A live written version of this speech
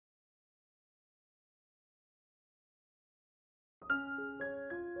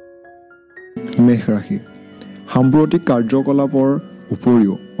মেষ ৰাশি সাম্প্ৰতিক কাৰ্যকলাপৰ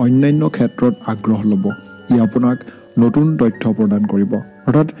উপৰিও অন্যান্য ক্ষেত্ৰত আগ্ৰহ ল'ব। ই আপোনাক নতুন তথ্য প্ৰদান কৰিব।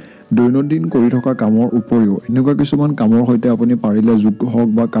 অৰ্থাৎ দৈনন্দিন কৰি থকা কামৰ উপৰিও এনেকুৱা কিছুমান কামৰ সৈতে আপুনি পাৰিলে যোগ হওক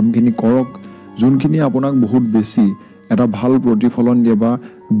বা কামখিনি কৰক, যোনখিনি আপোনাক বহুত বেছি এটা ভাল প্ৰতিফলন দিয়ে বা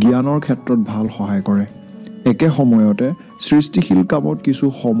জ্ঞানৰ ক্ষেত্ৰত ভাল সহায় কৰে। একে সময়তে সৃষ্টিশীল কামত কিছু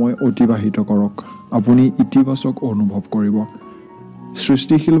সময় অতিবাহিত কৰক। আপুনি ইতিবাচক অনুভৱ কৰিব।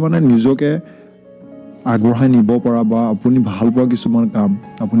 সৃষ্টিশীল মানে নিজকে আগবঢ়াই নিব পৰা বা আপুনি ভাল পোৱা কিছুমান কাম,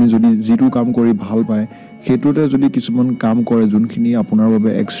 আপুনি যদি যিটো কাম কৰি ভাল পায় সেইটোতে যদি কিছুমান কাম কৰে যোনখিনি আপোনাৰ বাবে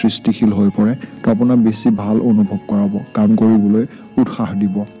এক সৃষ্টিশীল হৈ পৰে, তো আপোনাক বেছি ভাল অনুভৱ কৰাব, কাম কৰিবলৈ উৎসাহ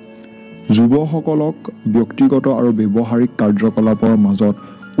দিব। যুৱসকলক ব্যক্তিগত আৰু ব্যৱহাৰিক কাৰ্যকলাপৰ মাজত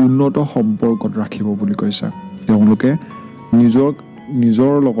উন্নত সম্পৰ্কত ৰাখিব বুলি কৈছে। তেওঁলোকে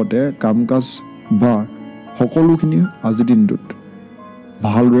নিজৰ লগতে কাম কাজ বা সকলোখিনি আজিৰ দিনটোত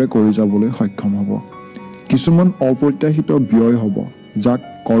ভালদৰে কৰি যাবলৈ সক্ষম হ'ব। কিছুমান অপ্ৰত্যাশিত ব্যয় হ'ব যাক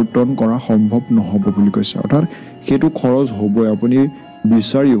কৰ্তন কৰা সম্ভৱ নহ'ব বুলি কৈছে। অৰ্থাৎ সেইটো খৰচ হ'বই, আপুনি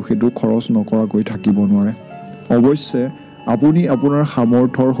বিচাৰিও সেইটো খৰচ নকৰাকৈ থাকিব নোৱাৰে। অৱশ্যে আপুনি আপোনাৰ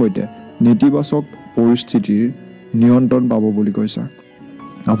সামৰ্থ্যৰ সৈতে নেতিবাচক পৰিস্থিতিৰ নিয়ন্ত্ৰণ পাব বুলি কৈছে।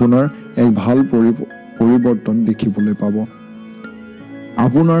 আপোনাৰ এক ভাল পৰিৱৰ্তন দেখিবলৈ পাব।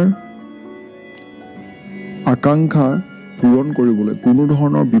 আপোনাৰ আকাংক্ষা পূৰণ কৰিবলৈ কোনো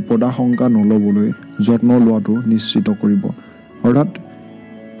ধৰণৰ বিপদাশংকা নল'বলৈ যত্ন লোৱাটো নিশ্চিত কৰিব। অৰ্থাৎ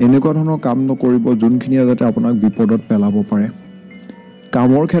এনেকুৱা ধৰণৰ কাম নকৰিব যোনখিনিয়ে যাতে আপোনাক বিপদত পেলাব পাৰে।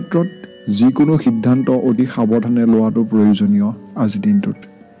 কামৰ ক্ষেত্ৰত যিকোনো সিদ্ধান্ত অতি সাৱধানে লোৱাটো প্ৰয়োজনীয় আজিৰ দিনটোত।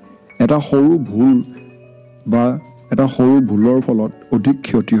 এটা সৰু ভুলৰ ফলত অধিক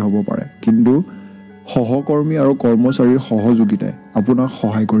ক্ষতি হ'ব পাৰে, কিন্তু সহকৰ্মী আৰু কৰ্মচাৰীৰ সহযোগিতাই আপোনাক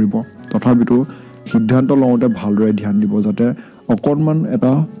সহায় কৰিব। তথাপিতো সিদ্ধান্ত লওঁতে ভালদৰে ধ্যান দিব যাতে অকণমান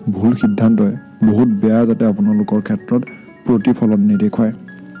এটা ভুল সিদ্ধান্তই বহুত বেয়া যাতে আপোনালোকৰ ক্ষেত্ৰত প্ৰতিফলন নেদেখুৱায়।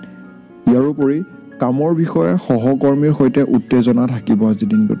 ইয়াৰোপৰি কামৰ বিষয়ে সহকৰ্মীৰ সৈতে উত্তেজনা থাকিব আজিৰ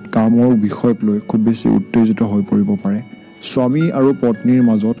দিনটোত। কামৰ বিষয়ক লৈ খুব বেছি উত্তেজিত হৈ পৰিব পাৰে। স্বামী আৰু পত্নীৰ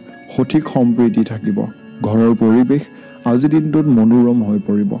মাজত সঠিক সম্প্ৰীতি থাকিব। ঘৰৰ পৰিৱেশ আজিৰ দিনটোত মনোৰম হৈ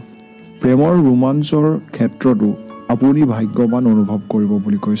পৰিব। প্ৰেমৰ ৰোমাঞ্চৰ ক্ষেত্ৰতো আপুনি ভাগ্যৱান অনুভৱ কৰিব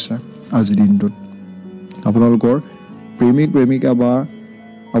বুলি কৈছে আজিৰ দিনটোত। আপোনালোকৰ প্ৰেমিক প্ৰেমিকা বা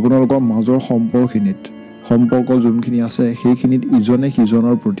আপোনালোকৰ মাজৰ সম্পৰ্ক যোনখিনি আছে সেইখিনিত ইজনে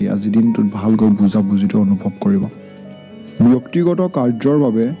সিজনৰ প্ৰতি আজিৰ দিনটোত ভালকৈ বুজাবুজিটো অনুভৱ কৰিব। ব্যক্তিগত কাৰ্যৰ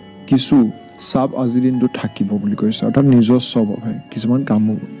বাবে কিছু চাপ আজিৰ দিনটোত থাকিব বুলি কৈছে। অৰ্থাৎ নিজস্বভাৱে কিছুমান কাম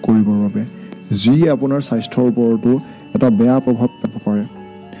কৰিবৰ বাবে, যি আপোনাৰ স্বাস্থ্যৰ ওপৰতো এটা বেয়া প্ৰভাৱ পেলাব পাৰে।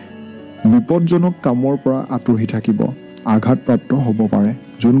 বিপদজনক কামৰ পৰা আঁতৰি থাকিব। আঘাতপ্ৰাপ্ত হ'ব পাৰে।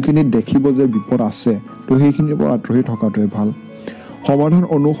 যোনখিনিত দেখিব যে বিপদ আছে, তো সেইখিনিৰ পৰা আঁতৰি থকাটোৱে ভাল। সমাধান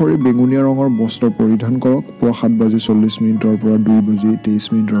অনুসৰি বেঙুনীয়া ৰঙৰ বস্ত্ৰ পৰিধান কৰক। পুৱা 7:40 পৰা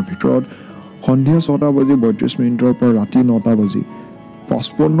 2:23 ভিতৰত, সন্ধিয়া 6:32 পৰা ৰাতি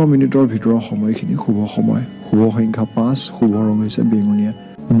 9:55 ভিতৰৰ সময়খিনি শুভ সময়। শুভ সংখ্যা 5, শুভ ৰং হৈছে বেঙুনীয়া।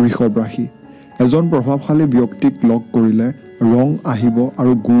 বৃষভ ৰাশি এজন প্ৰভাৱশালী ব্যক্তিক লগ কৰিলে ৰং আহিব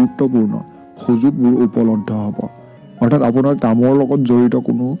আৰু গুৰুত্বপূৰ্ণ সুযোগবোৰ উপলব্ধ হ'ব। অৰ্থাৎ আপোনাৰ কামৰ লগত জড়িত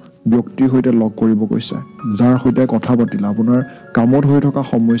কোনো ব্যক্তিৰ সৈতে লগ কৰিব কৈছে, যাৰ সৈতে কথা পাতিলে আপোনাৰ কামত হৈ থকা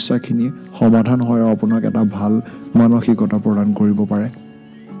সমস্যাখিনি সমাধান হয় আৰু আপোনাক এটা ভাল মানসিকতা প্ৰদান কৰিব পাৰে।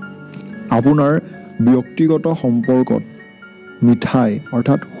 আপোনাৰ ব্যক্তিগত সম্পৰ্কত মিঠাই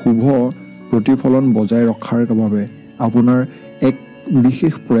অৰ্থাৎ শুভ প্ৰতিফলন বজাই ৰখাৰ বাবে আপোনাৰ এক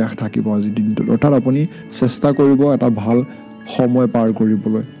বিশেষ প্ৰয়াস থাকিব আজিৰ দিনটোত। অৰ্থাৎ আপুনি চেষ্টা কৰিব এটা ভাল সময় পাৰ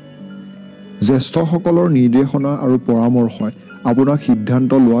কৰিবলৈ। জ্যেষ্ঠসকলৰ নিৰ্দেশনা আৰু পৰামৰ্শই আপোনাক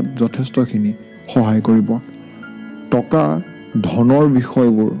সিদ্ধান্ত লোৱাত যথেষ্টখিনি সহায় কৰিব। ধনৰ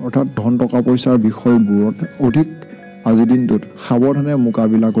বিষয়বোৰ অৰ্থাৎ ধন টকা পইচাৰ বিষয়বোৰত অধিক আজিৰ দিনটোত সাৱধানে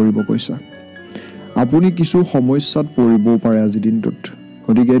মোকাবিলা কৰিব কৈছে। আপুনি কিছু সমস্যাত পৰিবও পাৰে আজিৰ দিনটোত,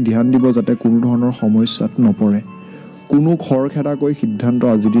 গতিকে ধ্যান দিব যাতে কোনো ধৰণৰ সমস্যাত নপৰে। কোনো খৰখেদাকৈ সিদ্ধান্ত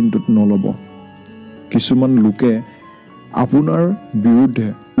আজিৰ দিনটোত নল'ব। কিছুমান লোকে আপোনাৰ বিৰুদ্ধে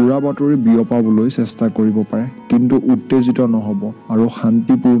উৰা বাতৰি বিয়পাবলৈ চেষ্টা কৰিব পাৰে, কিন্তু উত্তেজিত নহ'ব আৰু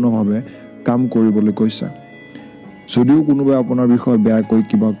শান্তিপূৰ্ণভাৱে কাম কৰিবলৈ কৈছে। যদিও কোনোবাই আপোনাৰ বিষয়ে বেয়াকৈ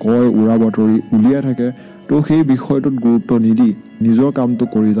কিবা কয়, উৰা বাতৰি উলিয়াই থাকে, তো সেই বিষয়টোত গুৰুত্ব নিদি নিজৰ কামটো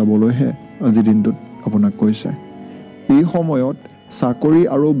কৰি যাবলৈহে আজিৰ দিনটোত আপোনাক কৈছে। এই সময়ত চাকৰি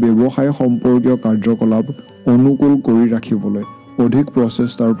আৰু ব্যৱসায় সম্পৰ্কীয় কাৰ্যকলাপ অনুকূল কৰি ৰাখিবলৈ অধিক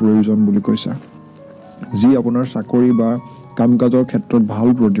প্ৰচেষ্টাৰ প্ৰয়োজন বুলি কৈছে, যি আপোনাৰ চাকৰি বা কাম কাজৰ ক্ষেত্ৰত ভাল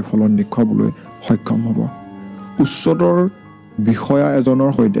প্ৰতিফলন দেখুৱাবলৈ সক্ষম হ'ব। উচ্চতৰ বিষয়া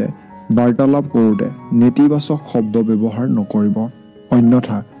এজনৰ সৈতে বাৰ্তালাপ কৰোঁতে নেতিবাচক শব্দ ব্যৱহাৰ নকৰিব,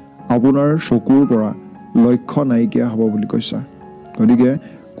 অন্যথা আপোনাৰ চকুৰ পৰা লক্ষ্য নাইকিয়া হ'ব বুলি কৈছে। গতিকে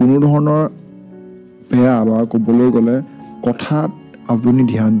কোনো ধৰণৰ বেয়া বা ক'বলৈ গ'লে কথাত আপুনি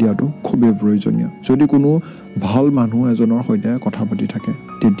ধ্যান দিয়াটো খুবেই প্ৰয়োজনীয়। যদি কোনো ভাল মানুহ এজনৰ সৈতে কথা পাতি থাকে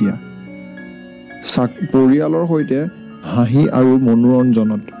তেতিয়া পৰিয়ালৰ সৈতে হাঁহি আৰু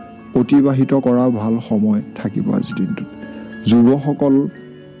মনোৰঞ্জনত অতিবাহিত কৰা ভাল সময় থাকিব আজিৰ দিনটোত। যুৱসকল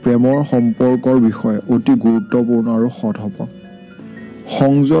প্ৰেমৰ সম্পৰ্কৰ বিষয়ে অতি গুৰুত্বপূৰ্ণ আৰু সৎ হ'ব।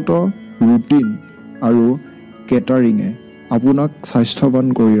 সংযত ৰুটিন আৰু কেটাৰিঙে আপোনাক স্বাস্থ্যৱান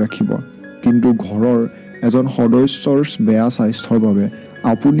কৰি ৰাখিব, কিন্তু ঘৰৰ এজন সদস্যৰ বেয়া স্বাস্থ্যৰ বাবে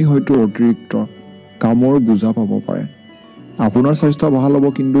আপুনি হয়তো অতিৰিক্ত কামৰ বোজা পাব পাৰে। আপোনাৰ স্বাস্থ্য ভাল হ'ব,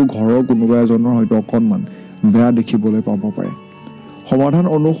 কিন্তু ঘৰৰ কোনোবা এজনৰ হয়তো অকণমান বেয়া দেখিবলৈ পাব পাৰে। সমাধান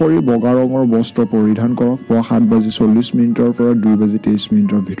অনুসৰি বগা ৰঙৰ বস্ত্ৰ পৰিধান কৰক। পুৱা 7:40 পৰা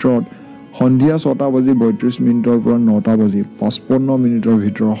 2:23 ভিতৰত, সন্ধিয়া 6:32 পৰা 9:55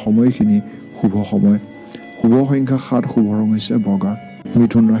 ভিতৰৰ সময়খিনি শুভ সময়। শুভ সংখ্যা 7, শুভ ৰং হৈছে বগা।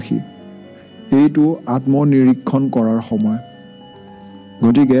 মিথুন ৰাশি, এইটো আত্মনিৰীক্ষণ কৰাৰ সময়।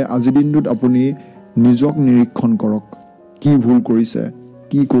 গতিকে আজিৰ দিনটোত আপুনি নিজক নিৰীক্ষণ কৰক। কি ভুল কৰিছে,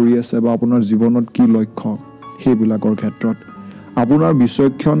 কি কৰি আছে বা আপোনাৰ জীৱনত কি লক্ষ্য, সেইবিলাকৰ ক্ষেত্ৰত আপোনাৰ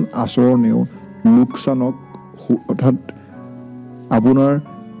বিচক্ষণ আচৰণেও লোকচানক অৰ্থাৎ আপোনাৰ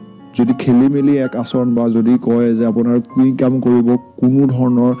যদি খেলি মেলি এক আচৰণ বা যদি কয় যে আপোনাৰ কি কাম কৰিব কোনো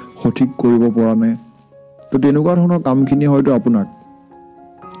ধৰণৰ সঠিক কৰিব পৰা নাই, তো তেনেকুৱা ধৰণৰ কামখিনি হয়তো আপোনাক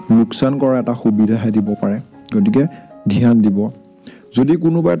লোকচান কৰা এটা সুবিধাহে দিব পাৰে। গতিকে ধ্যান দিব। যদি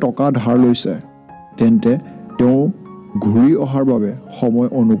কোনোবাই টকা ধাৰ লৈছে তেন্তে তেওঁ ঘূৰি অহাৰ বাবে সময়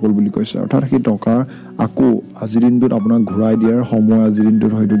অনুকূল বুলি কৈছে। অৰ্থাৎ সেই টকা আকৌ আজিৰ দিনটোত আপোনাক ঘূৰাই দিয়াৰ সময় আজিৰ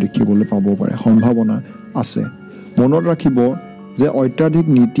দিনটোত হয়তো দেখিবলৈ পাব পাৰে, সম্ভাৱনা আছে। মনত ৰাখিব যে অত্যাধিক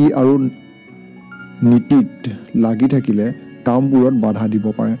নীতি আৰু নীতিত লাগি থাকিলে কামবোৰত বাধা দিব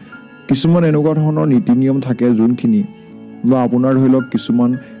পাৰে। কিছুমান এনেকুৱা ধৰণৰ নীতি নিয়ম থাকে যোনখিনি বা আপোনাৰ ধৰি লওক কিছুমান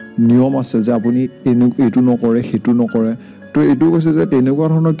নিয়ম আছে যে আপুনি এইটো নকৰে সেইটো নকৰে, তো এইটো কৈছে যে তেনেকুৱা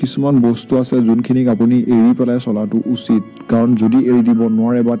ধৰণৰ কিছুমান বস্তু আছে যোনখিনিক আপুনি এৰি পেলাই চলাটো উচিত। কাৰণ যদি এৰি দিব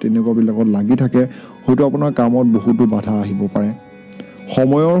নোৱাৰে বা তেনেকুৱাবিলাকত লাগি থাকে হয়তো আপোনাৰ কামত বহুতো বাধা আহিব পাৰে।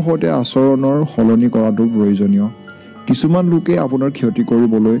 সময়ৰ সৈতে আচৰণৰ সলনি কৰাটো প্ৰয়োজনীয়। কিছুমান লোকে আপোনাৰ ক্ষতি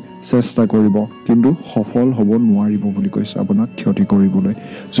কৰিবলৈ চেষ্টা কৰিব, কিন্তু সফল হ'ব নোৱাৰিব বুলি কৈছে আপোনাক ক্ষতি কৰিবলৈ।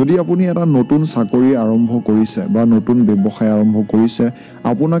 যদি আপুনি এটা নতুন চাকৰি আৰম্ভ কৰিছে বা নতুন ব্যৱসায় আৰম্ভ কৰিছে,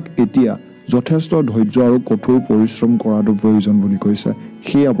 আপোনাক এতিয়া যথেষ্ট ধৈৰ্য আৰু কঠোৰ পৰিশ্ৰম কৰাটো প্ৰয়োজন বুলি কৈছে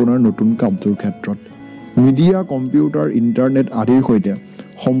সেই আপোনাৰ নতুন কামটোৰ ক্ষেত্ৰত। মিডিয়া, কম্পিউটাৰ, ইণ্টাৰনেট আদিৰ সৈতে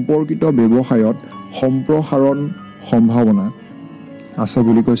সম্পৰ্কিত ব্যৱসায়ত সম্প্ৰসাৰণ সম্ভাৱনা আছে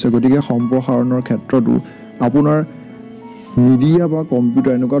বুলি কৈছে। গতিকে সম্প্ৰসাৰণৰ ক্ষেত্ৰতো আপোনাৰ মিডিয়া বা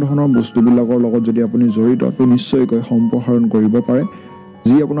কম্পিউটাৰ এনেকুৱা ধৰণৰ বস্তুবিলাকৰ লগত যদি আপুনি জড়িত, তো নিশ্চয়কৈ সম্প্ৰসাৰণ কৰিব পাৰে,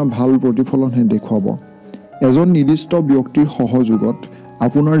 যি আপোনাৰ ভাল প্ৰতিফলনহে দেখুৱাব। এজন নিৰ্দিষ্ট ব্যক্তিৰ সহযোগত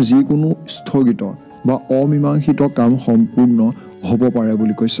আপোনাৰ যিকোনো স্থগিত বা অমীমাংসিত কাম সম্পূৰ্ণ হ'ব পাৰে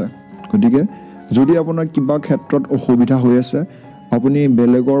বুলি কৈছে। গতিকে যদি আপোনাৰ কিবা ক্ষেত্ৰত অসুবিধা হৈ আছে, আপুনি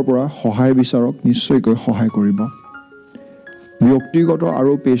বেলেগৰ পৰা সহায় বিচাৰক, নিশ্চয়কৈ সহায় কৰিব। ব্যক্তিগত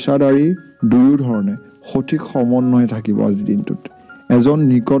আৰু পেছাদাৰী দুয়ো ধৰণে সঠিক সমন্বয় থাকিব আজিৰ দিনটোত। এজন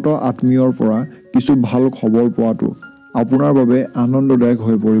নিকট আত্মীয়ৰ পৰা কিছু ভাল খবৰ পোৱাটো আপোনাৰ বাবে আনন্দদায়ক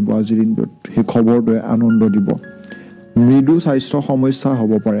হৈ পৰিব আজিৰ দিনটোত। সেই খবৰটোৱে আনন্দ দিব। মৃদু স্বাস্থ্য সমস্যা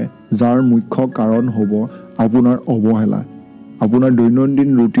হ'ব পাৰে, যাৰ মুখ্য কাৰণ হ'ব আপোনাৰ অৱহেলা। আপোনাৰ দৈনন্দিন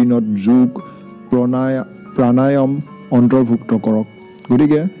ৰুটিনত যোগ, প্ৰাণায়াম অন্তৰ্ভুক্ত কৰক।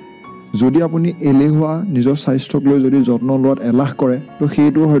 গতিকে যদি আপুনি এলেহুৱা, নিজৰ স্বাস্থ্যক লৈ যদি যত্ন লোৱাত এলাহ কৰে, তো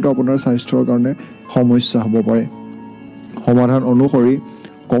সেইটো হয়তো আপোনাৰ স্বাস্থ্যৰ কাৰণে সমস্যা হ'ব পাৰে। সমাধান অনুসৰি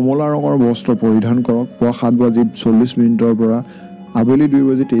কমলা ৰঙৰ বস্ত্ৰ পৰিধান কৰক। পুৱা 7:40 পৰা আবেলি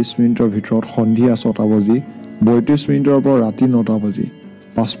 2:23 ভিতৰত, সন্ধিয়া 6:32 পৰা ৰাতি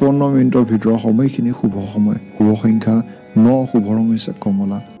 9:55 ভিতৰৰ সময়খিনি শুভ সময়। শুভ সংখ্যা 9, শুভ ৰং হৈছে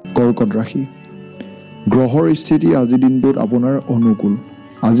কমলা। কৰ্কট ৰাশি, গ্ৰহৰ স্থিতি আজিৰ দিনটোত আপোনাৰ অনুকূল।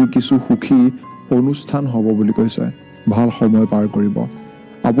 আজি কিছু সুখী অনুষ্ঠান হ'ব বুলি কৈছে। ভাল সময় পাৰ কৰিব।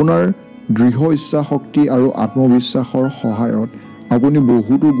 আপোনাৰ দৃঢ় ইচ্ছা শক্তি আৰু আত্মবিশ্বাসৰ সহায়ত আপুনি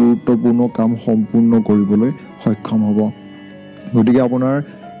বহুতো গুৰুত্বপূৰ্ণ কাম সম্পূৰ্ণ কৰিবলৈ সক্ষম হ'ব। গতিকে আপোনাৰ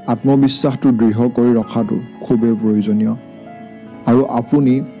আত্মবিশ্বাসটো দৃঢ় কৰি ৰখাটো খুবেই প্ৰয়োজনীয় আৰু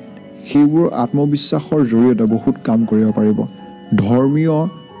আপুনি সেইবোৰ আত্মবিশ্বাসৰ জৰিয়তে বহুত কাম কৰিব পাৰিব। ধৰ্মীয়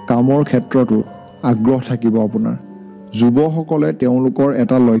কামৰ ক্ষেত্ৰতো আগ্ৰহ থাকিব আপোনাৰ। যুৱসকলে তেওঁলোকৰ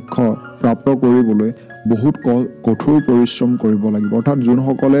এটা লক্ষ্য প্ৰাপ্ত কৰিবলৈ বহুত কঠোৰ পৰিশ্ৰম কৰিব লাগিব। অৰ্থাৎ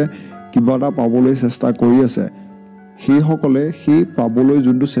যোনসকলে কিবা এটা পাবলৈ চেষ্টা কৰি আছে, সেইসকলে সেই পাবলৈ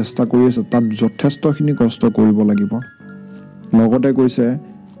যোনটো চেষ্টা কৰি আছে তাত যথেষ্টখিনি কষ্ট কৰিব লাগিব। লগতে কৈছে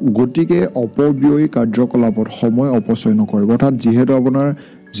গতিকে অপব্যয়ী কাৰ্যকলাপত সময় অপচয় নকৰিব। অৰ্থাৎ যিহেতু আপোনাৰ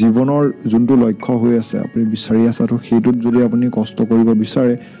জীৱনৰ যোনটো লক্ষ্য হৈ আছে আপুনি বিচাৰি আছাটো সেইটোত যদি আপুনি কষ্ট কৰিব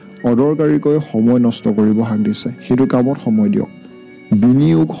বিচাৰে অদৰকাৰীকৈ সময় নষ্ট কৰিব হাক দিছে। সেইটো কামত সময় দিয়ক।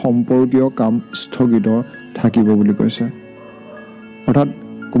 বিনিয়োগ সম্পৰ্কীয় কাম স্থগিত থাকিব বুলি কৈছে। অৰ্থাৎ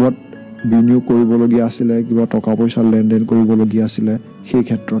ক'ৰবাত বিনিয়োগ কৰিবলগীয়া আছিলে, কিবা টকা পইচা লেনদেন কৰিবলগীয়া আছিলে, সেই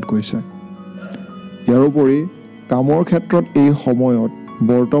ক্ষেত্ৰত কৈছে। ইয়াৰোপৰি কামৰ ক্ষেত্ৰত এই সময়ত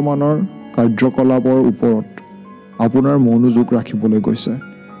বৰ্তমানৰ কাৰ্যকলাপৰ ওপৰত আপোনাৰ মনোযোগ ৰাখিবলৈ কৈছে।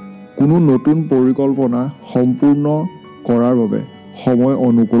 কোনো নতুন পৰিকল্পনা সম্পূৰ্ণ কৰাৰ বাবে সময়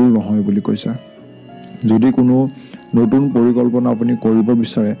অনুকূল নহয় বুলি কৈছে। যদি কোনো নতুন পৰিকল্পনা আপুনি কৰিব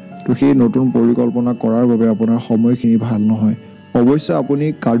বিচাৰে তো সেই নতুন পৰিকল্পনা কৰাৰ বাবে আপোনাৰ সময়খিনি ভাল নহয়। অৱশ্যে আপুনি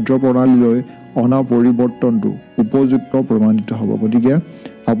কাৰ্যপ্ৰণালীলৈ অনা পৰিৱৰ্তনটো উপযুক্ত প্ৰমাণিত হ'ব। গতিকে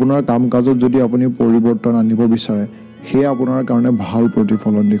আপোনাৰ কাম কাজত যদি আপুনি পৰিৱৰ্তন আনিব বিচাৰে সেয়া আপোনাৰ কাৰণে ভাল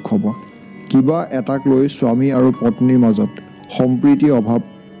প্ৰতিফলন দেখুৱাব। কিবা এটাক লৈ স্বামী আৰু পত্নীৰ মাজত সম্প্ৰীতিৰ অভাৱ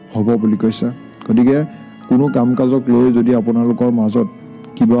হ'ব বুলি কৈছে। গতিকে কোনো কাম কাজক লৈ যদি আপোনালোকৰ মাজত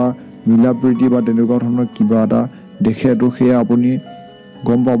কিবা মিলা প্ৰীতি বা তেনেকুৱা ধৰণৰ কিবা এটা দেখে তো সেয়া আপুনি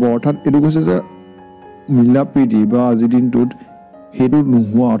গম পাব। অৰ্থাৎ এইটো কৈছে যে মিলা প্ৰীতি বা আজিৰ দিনটোত সেইটো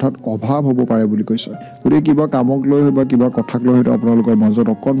নোহোৱা অৰ্থাৎ অভাৱ হ'ব পাৰে বুলি কৈছে। গতিকে কিবা কামক লৈ বা কিবা কথাক লৈ হয়তো আপোনালোকৰ মাজত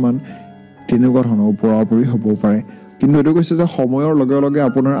অকণমান তেনেকুৱা ধৰণৰ ওপৰা ওপৰি হ'ব পাৰে। কিন্তু এইটো কৈছে যে সময়ৰ লগে লগে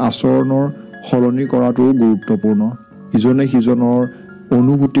আপোনাৰ আচৰণৰ সলনি কৰাটোও গুৰুত্বপূৰ্ণ। ইজনে সিজনৰ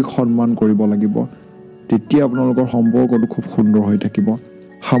অনুভূতিক সন্মান কৰিব লাগিব, তেতিয়া আপোনালোকৰ সম্পৰ্কটো খুব সুন্দৰ হৈ থাকিব।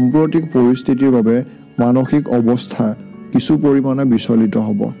 সাম্প্ৰতিক পৰিস্থিতিৰ বাবে মানসিক অৱস্থা কিছু পৰিমাণে বিচলিত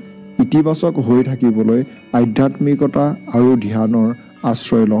হ'ব। ইতিবাচক হৈ থাকিবলৈ আধ্যাত্মিকতা আৰু ধ্যানৰ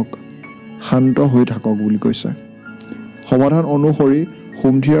আশ্ৰয় লওক। শান্ত হৈ থাকক বুলি কৈছে। সমাধান অনুসৰি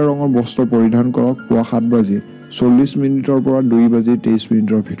সুমথিৰা ৰঙৰ বস্ত্ৰ পৰিধান কৰক। পুৱা 7:40 পৰা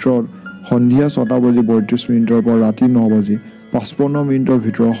 2:23 ভিতৰত, সন্ধিয়া 6:32 পৰা ৰাতি 9:55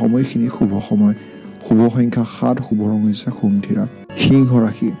 ভিতৰৰ সময়খিনি শুভ সময়। শুভ সংখ্যা 7, শুভ ৰং হৈছে সুমথিৰা। সিংহ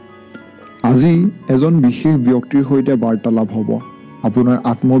ৰাশি। আজি এজন বিশেষ ব্যক্তিৰ সৈতে বাৰ্তালাপ হ'ব। আপোনাৰ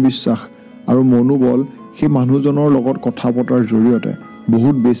আত্মবিশ্বাস আৰু মনোবল সেই মানুহজনৰ লগত কথা পতাৰ জৰিয়তে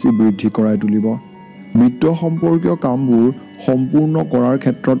বহুত বেছি বৃদ্ধি কৰাই তুলিব। বিত্ত সম্পৰ্কীয় কামবোৰ সম্পূৰ্ণ কৰাৰ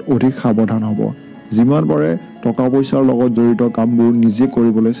ক্ষেত্ৰত অধিক সাৱধান হ'ব। যিমান পাৰে টকা পইচাৰ লগত জড়িত কামবোৰ নিজে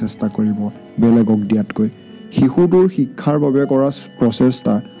কৰিবলৈ চেষ্টা কৰিব বেলেগক দিয়াতকৈ। শিশুটোৰ শিক্ষাৰ বাবে কৰা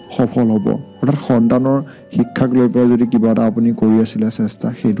প্ৰচেষ্টা সফল হ'ব। অৰ্থাৎ সন্তানৰ শিক্ষাক লৈ পেলাই যদি কিবা এটা আপুনি কৰি আছিলে চেষ্টা,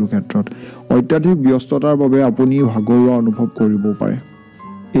 সেইটোৰ ক্ষেত্ৰত অত্যাধিক ব্যস্ততাৰ বাবে আপুনি ভাগৰুৱা অনুভৱ কৰিব পাৰে।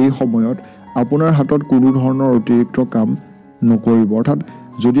 এই সময়ত আপোনাৰ হাতত কোনো ধৰণৰ অতিৰিক্ত কাম নকৰিব। অৰ্থাৎ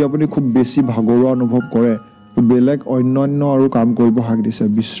যদি আপুনি খুব বেছি ভাগৰুৱা অনুভৱ কৰে বেলেগ অন্যান্য আৰু কাম কৰিব হাক দিছে,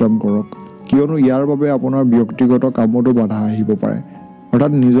 বিশ্ৰাম কৰক। কিয়নো ইয়াৰ বাবে আপোনাৰ ব্যক্তিগত কামতো বাধা আহিব পাৰে।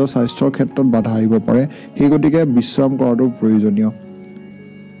 অৰ্থাৎ নিজৰ স্বাস্থ্যৰ ক্ষেত্ৰত বাধা আহিব পাৰে। সেই গতিকে বিশ্ৰাম কৰাটো প্ৰয়োজনীয়।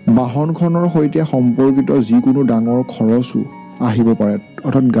 বাহনখনৰ সৈতে সম্পৰ্কিত যিকোনো ডাঙৰ খৰচো আহিব পাৰে।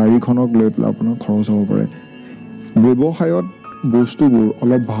 অৰ্থাৎ গাড়ীখনক লৈ পেলাই আপোনাৰ খৰচ হ'ব পাৰে। ব্যৱসায়ত বস্তুবোৰ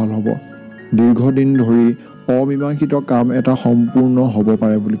অলপ ভাল হ'ব। দীৰ্ঘদিন ধৰি অমীমাংসিত কাম এটা সম্পূৰ্ণ হ'ব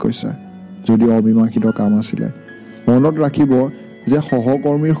পাৰে বুলি কৈছে। যদি অমীমাংসিত কাম আছিলে, মনত ৰাখিব যে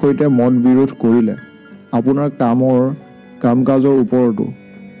সহকৰ্মীৰ সৈতে মত বিৰোধ কৰিলে আপোনাৰ কাম কাজৰ ওপৰতো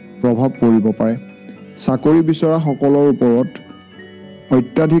প্ৰভাৱ পৰিব পাৰে। চাকৰি বিচৰা সকলৰ ওপৰত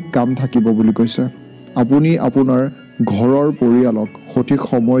অত্যাধিক কাম থাকিব বুলি কৈছে। আপুনি আপোনাৰ ঘৰৰ পৰিয়ালক সঠিক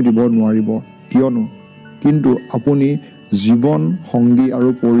সময় দিব নোৱাৰিব, কিন্তু আপুনি জীৱন সংগী আৰু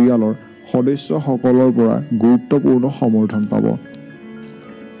পৰিয়ালৰ সদস্যসকলৰ পৰা গুৰুত্বপূৰ্ণ সমৰ্থন পাব।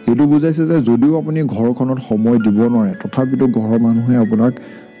 এইটো বুজাইছে যে যদিও আপুনি ঘৰখনত সময় দিব নোৱাৰে তথাপিতো ঘৰৰ মানুহে আপোনাক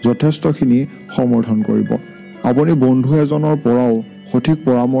যথেষ্টখিনি সমৰ্থন কৰিব। আপুনি বন্ধু এজনৰ পৰাও সঠিক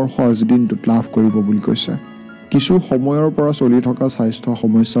পৰামৰ্শ আজিৰ দিনটোত লাভ কৰিব বুলি কৈছে। কিছু সময়ৰ পৰা চলি থকা স্বাস্থ্যৰ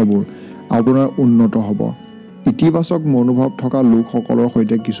সমস্যাবোৰ আপোনাৰ উন্নত হ'ব। ইতিবাচক মনোভাৱ থকা লোকসকলৰ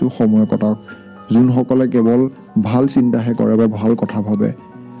সৈতে কিছু সময় কটাওক, যোনসকলে কেৱল ভাল চিন্তাহে কৰে বা ভাল কথা ভাবে।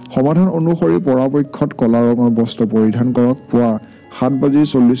 সমাধান অনুসৰি পৰাপক্ষত ক'লা ৰঙৰ বস্ত্ৰ পৰিধান কৰক। পুৱা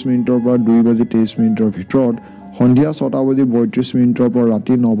 7:40 পৰা 2:23 ভিতৰত, সন্ধিয়া 6:32 পৰা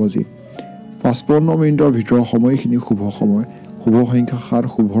ৰাতি 9:55 ভিতৰৰ সময়খিনি শুভ সময়। শুভ সংখ্যা 7,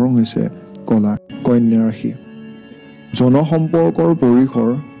 শুভ ৰং হৈছে ক'লা। কন্যা ৰাশি। জনসম্পৰ্কৰ পৰিসৰ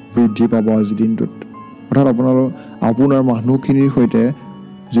বৃদ্ধি পাব আজিৰ দিনটোত। অৰ্থাৎ আপোনাৰ মানুহখিনিৰ সৈতে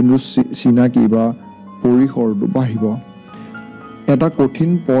যোনটো চিনাকি বা পৰিসৰটো বাঢ়িব। এটা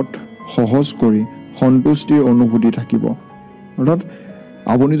কঠিন পথ সহজ কৰি সন্তুষ্টিৰ অনুভূতি থাকিব। অৰ্থাৎ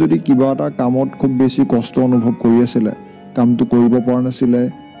আপুনি যদি কিবা এটা কামত খুব বেছি কষ্ট অনুভৱ কৰি আছিলে, কামটো কৰিব পৰা নাছিলে,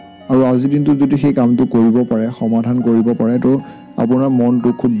 আৰু আজিৰ দিনটোত যদি সেই কামটো কৰিব পাৰে, সমাধান কৰিব পাৰে, তো আপোনাৰ মনটো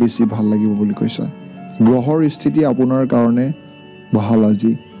খুব বেছি ভাল লাগিব বুলি কৈছে। গ্ৰহৰ স্থিতি আপোনাৰ কাৰণে ভাল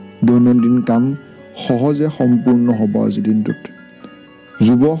আজি। দৈনন্দিন কাম সহজে সম্পূৰ্ণ হ'ব আজিৰ দিনটোত।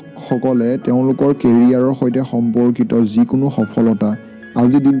 যুৱকসকলে তেওঁলোকৰ কেৰিয়াৰৰ সৈতে সম্পৰ্কিত যিকোনো সফলতা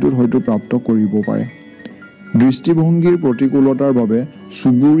আজিৰ দিনটোত হয়তো প্ৰাপ্ত কৰিব পাৰে। দৃষ্টিভংগীৰ প্ৰতিকূলতাৰ বাবে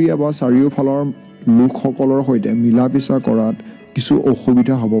চুবুৰীয়া বা চাৰিওফালৰ লোকসকলৰ সৈতে মিলা পিছা কৰাত কিছু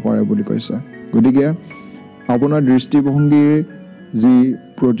অসুবিধা হ'ব পাৰে বুলি কৈছে। গতিকে আপোনাৰ দৃষ্টিভংগীৰ যি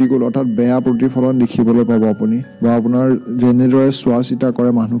প্ৰতিকূল অৰ্থাৎ বেয়া প্ৰতিফলন দেখিবলৈ পাব আপুনি, বা আপোনাৰ যেনেদৰে চোৱা চিতা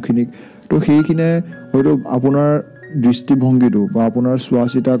কৰে মানুহখিনিক, তো সেইখিনিয়ে হয়তো আপোনাৰ দৃষ্টিভংগীটো বা আপোনাৰ চোৱা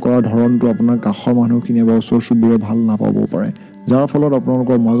চিতা কৰাৰ ধৰণটো আপোনাৰ কাষৰ মানুহখিনিয়ে বা ওচৰ চুবুৰীয়াই ভাল নাপাবও পাৰে, যাৰ ফলত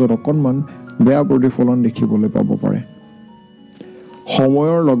আপোনালোকৰ মাজত অকণমান বেয়া প্ৰতিফলন দেখিবলৈ পাব পাৰে।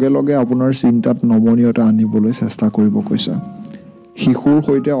 সময়ৰ লগে লগে আপোনাৰ চিন্তাত নমনীয়তা আনিবলৈ চেষ্টা কৰিব কৈছে। শিশুৰ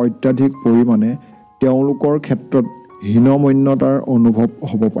সৈতে অত্যাধিক পৰিমাণে তেওঁলোকৰ ক্ষেত্ৰত হীনমন্যতাৰ অনুভৱ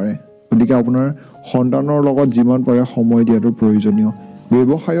হ'ব পাৰে। গতিকে আপোনাৰ সন্তানৰ লগত যিমান পাৰে সময় দিয়াটো প্ৰয়োজনীয়।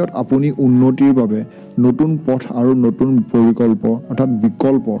 ব্যৱসায়ত আপুনি উন্নতিৰ বাবে নতুন পথ আৰু নতুন পৰিকল্প অৰ্থাৎ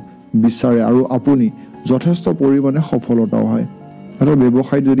বিকল্প বিচাৰে আৰু আপুনি যথেষ্ট পৰিমাণে সফলতাও হয়। অৰ্থাৎ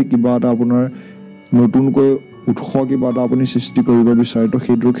ব্যৱসায়ত যদি কিবা এটা আপোনাৰ নতুনকৈ উৎস কিবা এটা আপুনি সৃষ্টি কৰিব বিচাৰে, তো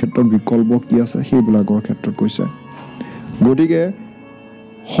সেইটোৰ ক্ষেত্ৰত বিকল্প কি আছে সেইবিলাকৰ ক্ষেত্ৰত কৈছে। গতিকে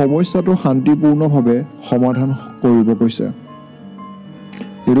সমস্যাটো শান্তিপূৰ্ণভাৱে সমাধান কৰিব কৈছে।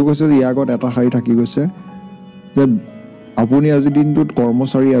 এইটো কৈছে যে ইয়াৰ আগত এটা শাৰী থাকি গৈছে যে আপুনি আজিৰ দিনটোত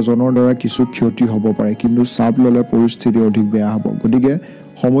কৰ্মচাৰী এজনৰ দ্বাৰা কিছু ক্ষতি হ'ব পাৰে, কিন্তু চাপ ল'লে পৰিস্থিতি অধিক বেয়া হ'ব। গতিকে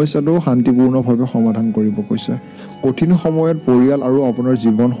সমস্যাটো শান্তিপূৰ্ণভাৱে সমাধান কৰিব কৈছে। কঠিন সময়ত পৰিয়াল আৰু আপোনাৰ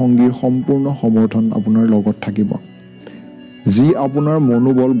জীৱনসংগীৰ সম্পূৰ্ণ সমৰ্থন আপোনাৰ লগত থাকিব, যি আপোনাৰ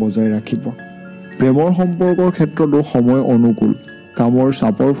মনোবল বজাই ৰাখিব। প্ৰেমৰ সম্পৰ্কৰ ক্ষেত্ৰতো সময় অনুকূল। কামৰ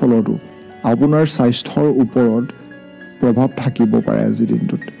চাপৰ ফলতো আপোনাৰ স্বাস্থ্যৰ ওপৰত প্ৰভাৱ থাকিব পাৰে আজিৰ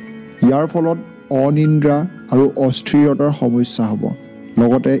দিনটোত। ইয়াৰ ফলত অনিদ্ৰা আৰু অস্থিৰতাৰ সমস্যা হ'ব।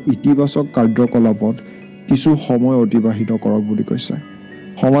 লগতে ইতিবাচক কাৰ্যকলাপত কিছু সময় অতিবাহিত কৰক বুলি কৈছে।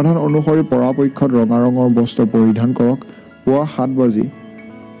 সমাধান অনুসৰি পৰাপক্ষত ৰঙা ৰঙৰ বস্ত্ৰ পৰিধান কৰক। পুৱা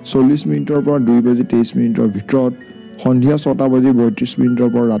 7:40 পৰা 2:23 ভিতৰত, সন্ধিয়া 6:32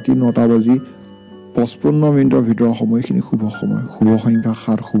 পৰা ৰাতি 9:55 ভিতৰত সময়খিনি শুভ সময়। শুভ সংখ্যা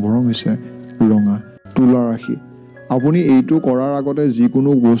 7, শুভ ৰং হৈছে ৰঙা। তুলা ৰাশি, আপুনি এইটো কৰাৰ আগতে যিকোনো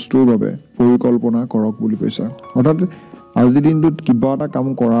বস্তুৰ বাবে পৰিকল্পনা কৰক বুলি কৈছে। অৰ্থাৎ আজিৰ দিনটোত কিবা এটা কাম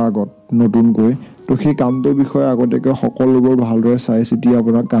কৰাৰ আগত নতুনকৈ, তো সেই কামটোৰ বিষয়ে আগতীয়াকৈ সকলোবোৰ ভালদৰে চাই চিতি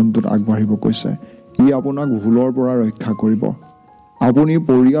আপোনাক কামটোত আগবাঢ়িব কৈছে। ই আপোনাক ভুলৰ পৰা ৰক্ষা কৰিব। আপুনি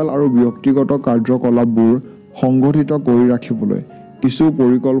পৰিয়াল আৰু ব্যক্তিগত কাৰ্যকলাপবোৰ সংগঠিত কৰি ৰাখিবলৈ কিছু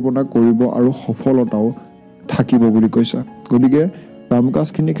পৰিকল্পনা কৰিব আৰু সফলতাও থাকিব বুলি কৈছে। গতিকে কাম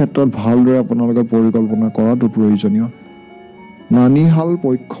কাজখিনিৰ ক্ষেত্ৰত ভালদৰে আপোনালোকে পৰিকল্পনা কৰাটো প্ৰয়োজনীয়। নানীশাল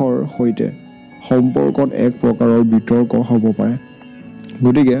পক্ষৰ সৈতে সম্পৰ্কত এক প্ৰকাৰৰ বিতৰ্ক হ'ব পাৰে।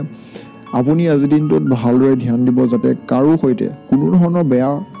 গতিকে আপুনি আজিৰ দিনটোত ভালদৰে ধ্যান দিব যাতে কাৰো সৈতে কোনো ধৰণৰ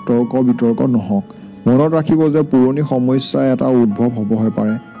বেয়া তৰ্ক বিতৰ্ক নহওক। মনত ৰাখিব যে পুৰণি সমস্যা এটা উদ্ভৱ হ'বহে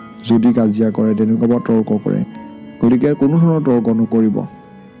পাৰে যদি কাজিয়া কৰে, তেনেকুৱা বা তৰ্ক কৰে। গতিকে কোনো ধৰণৰ তৰ্ক নকৰিব।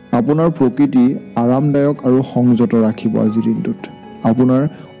 আপোনাৰ প্ৰকৃতি আৰামদায়ক আৰু সংযত ৰাখিব আজিৰ দিনটোত। আপোনাৰ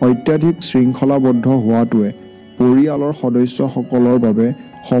অত্যাধিক শৃংখলাবদ্ধ হোৱাটোৱে পৰিয়ালৰ সদস্যসকলৰ বাবে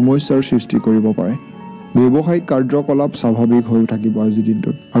সমস্যাৰ সৃষ্টি কৰিব পাৰে। ব্যৱসায়িক কাৰ্যকলাপ স্বাভাৱিক হৈ থাকিব আজিৰ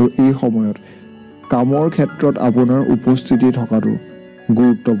দিনটোত, আৰু এই সময়ত কামৰ ক্ষেত্ৰত আপোনাৰ উপস্থিতি থকাটো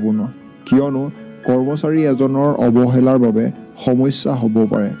গুৰুত্বপূৰ্ণ, কিয়নো কৰ্মচাৰী এজনৰ অৱহেলাৰ বাবে সমস্যা হ'ব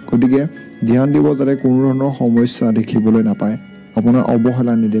পাৰে। গতিকে ধ্যান দিব যাতে কোনো ধৰণৰ সমস্যা দেখিবলৈ নাপায়, আপোনাৰ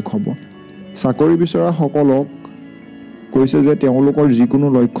অৱহেলা নেদেখুৱাব। চাকৰি বিচৰাসকলক কৈছে যে তেওঁলোকৰ যিকোনো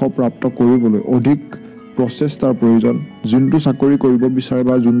লক্ষ্য প্ৰাপ্ত কৰিবলৈ অধিক প্ৰচেষ্টাৰ প্ৰয়োজন। যোনটো চাকৰি কৰিব বিচাৰে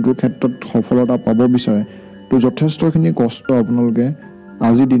বা যোনটো ক্ষেত্ৰত সফলতা পাব বিচাৰে, তো যথেষ্টখিনি কষ্ট আপোনালোকে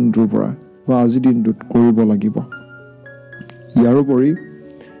আজিৰ দিনটোৰ পৰা বা আজিৰ দিনটোত কৰিব লাগিব। ইয়াৰোপৰি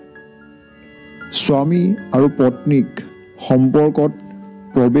স্বামী আৰু পত্নীক সম্পৰ্কত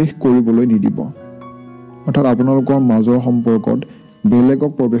প্ৰৱেশ কৰিবলৈ নিদিব। অৰ্থাৎ আপোনালোকৰ মাজৰ সম্পৰ্কত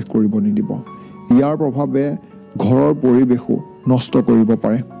বেলেগক প্ৰৱেশ কৰিব নিদিব। ইয়াৰ প্ৰভাৱে ঘৰৰ পৰিৱেশো নষ্ট কৰিব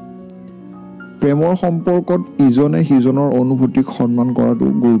পাৰে। প্ৰেমৰ সম্পৰ্কত ইজনে সিজনৰ অনুভূতিক সন্মান কৰাটো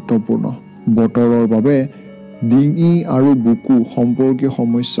গুৰুত্বপূৰ্ণ। বতৰৰ বাবে ডিঙি আৰু বুকু সম্পৰ্কীয়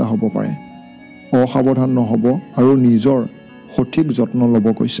সমস্যা হ'ব পাৰে। অসাৱধান নহ'ব আৰু নিজৰ সঠিক যত্ন ল'ব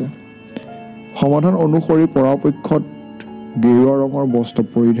কৈছে। সমাধান অনুসৰি পৰাপক্ষত গেৰুৱা ৰঙৰ বস্ত্ৰ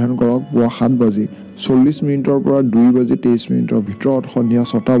পৰিধান কৰক। পুৱা 7:40 পৰা 2:23 ভিতৰত, সন্ধিয়া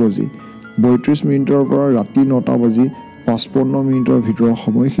 6:32 পৰা ৰাতি 9:55 ভিতৰত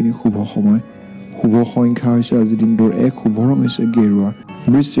সময়খিনি শুভ সময়। শুভ সংখ্যা হৈছে আজি দিনটোৰ 1, শুভ ৰং হৈছে গেৰুৱা।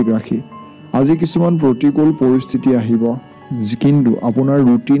 বৃশ্চিক ৰাশি, আজি কিছুমান প্ৰতিকূল পৰিস্থিতি আহিব, কিন্তু আপোনাৰ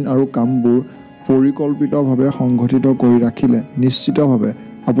ৰুটিন আৰু কামবোৰ পৰিকল্পিতভাৱে সংগঠিত কৰি ৰাখিলে নিশ্চিতভাৱে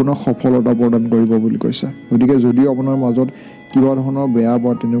আপোনাক সফলতা প্ৰদান কৰিব বুলি কৈছে। গতিকে যদিও আপোনাৰ মাজত কিবা ধৰণৰ বেয়া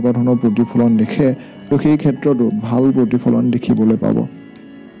বা তেনেকুৱা ধৰণৰ প্ৰতিফলন দেখে, তো সেই ক্ষেত্ৰতো ভাল প্ৰতিফলন দেখিবলৈ পাব।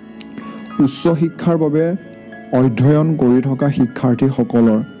 উচ্চ শিক্ষাৰ বাবে অধ্যয়ন কৰি থকা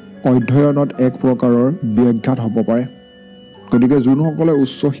শিক্ষাৰ্থীসকলৰ অধ্যয়নত এক প্ৰকাৰৰ ব্যাঘাত হ'ব পাৰে। গতিকে যোনসকলে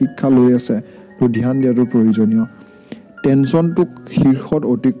উচ্চ শিক্ষা লৈ আছে, তো ধ্যান দিয়াটো প্ৰয়োজনীয়। টেনশ্যনটোক শীৰ্ষত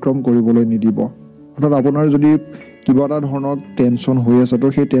অতিক্ৰম কৰিবলৈ নিদিব। অৰ্থাৎ আপোনাৰ যদি কিবা এটা ধৰণৰ টেনশ্যন হৈ আছে, তো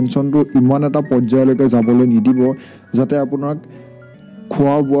সেই টেনশ্যনটো ইমান এটা পৰ্যায়লৈকে যাবলৈ নিদিব যাতে আপোনাক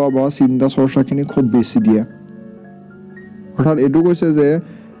খোৱা বোৱা বা চিন্তা চৰ্চাখিনি খুব বেছি দিয়ে। অৰ্থাৎ এইটো কৈছে যে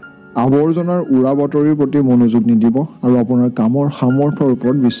আৱৰ্জনাৰ উৰা বাতৰিৰ প্ৰতি মনোযোগ নিদিব আৰু আপোনাৰ কামৰ সামৰ্থ্যৰ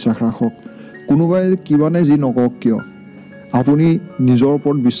ওপৰত বিশ্বাস ৰাখক। কোনোবাই কিমানে যি নকওক কিয়, আপুনি নিজৰ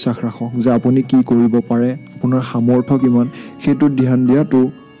ওপৰত বিশ্বাস ৰাখক যে আপুনি কি কৰিব পাৰে, আপোনাৰ সামৰ্থ্য কিমান, সেইটোত ধ্যান দিয়াটো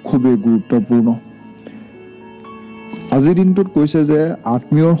খুবেই গুৰুত্বপূৰ্ণ। আজিৰ দিনটোত কৈছে যে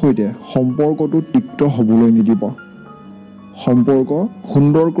আত্মীয়ৰ সৈতে সম্পৰ্কটো তিক্ত হ'বলৈ নিদিব। সম্পৰ্ক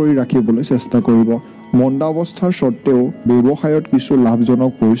সুন্দৰ কৰি ৰাখিবলৈ চেষ্টা কৰিব। মন্দাৱস্থাৰ স্বত্বেও ব্যৱসায়ত কিছু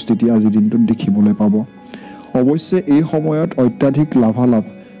লাভজনক পৰিস্থিতি আজিৰ দিনটোত দেখিবলৈ পাব। অৱশ্যে এই সময়ত অত্যাধিক লাভালাভ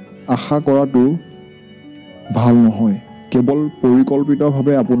আশা কৰাটো ভাল নহয়। কেৱল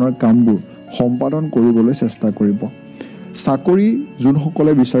পৰিকল্পিতভাৱে আপোনাৰ কামবোৰ সম্পাদন কৰিবলৈ চেষ্টা কৰিব। চাকৰি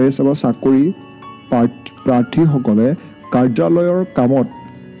যোনসকলে বিচাৰিছে বা চাকৰি প্ৰাৰ্থীসকলে কাৰ্যালয়ৰ কামত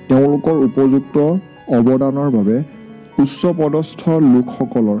তেওঁলোকৰ উপযুক্ত অৱদানৰ বাবে উচ্চপদস্থ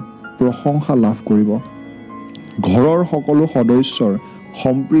লোকসকলৰ প্ৰশংসা লাভ কৰিব। ঘৰৰ সকলো সদস্যৰ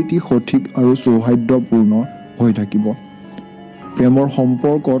সম্প্ৰীতি সঠিক আৰু সৌহাৰ্দ্যপূৰ্ণ হৈ থাকিব। প্ৰেমৰ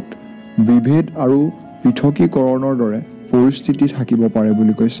সম্পৰ্কত বিভেদ আৰু পৃথকীকৰণৰ দৰে পৰিস্থিতি থাকিব পাৰে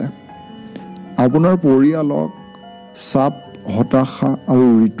বুলি কৈছে। আপোনাৰ পৰিয়ালক চাপ, হতাশা আৰু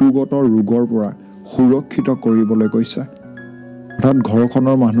ঋতুগত ৰোগৰ পৰা সুৰক্ষিত কৰিবলৈ কৈছে। অৰ্থাৎ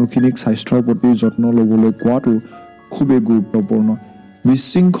ঘৰখনৰ মানুহখিনিক স্বাস্থ্যৰ প্ৰতি যত্ন ল'বলৈ কোৱাটো খুবেই গুৰুত্বপূৰ্ণ।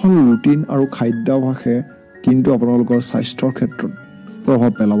 বিশৃংখল ৰুটিন আৰু খাদ্যাভ্যাসে কিন্তু আপোনালোকৰ স্বাস্থ্যৰ ক্ষেত্ৰত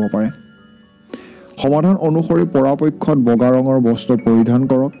প্ৰভাৱ পেলাব পাৰে। সমাধান অনুসৰি পৰাপক্ষত বগা ৰঙৰ বস্ত্ৰ পৰিধান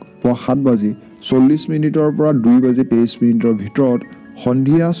কৰক। পুৱা 7:40 পৰা 2:23 ভিতৰত,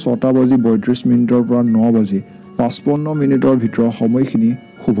 সন্ধিয়া 6:32 পৰা 9:55 ভিতৰত সময়খিনি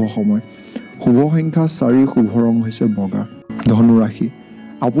শুভ সময়। শুভ সংখ্যা 4, শুভ ৰং হৈছে বগা। ধনু ৰাশি,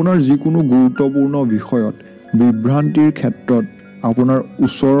 আপোনাৰ যিকোনো গুৰুত্বপূৰ্ণ বিষয়ত বিভ্ৰান্তিৰ ক্ষেত্ৰত আপোনাৰ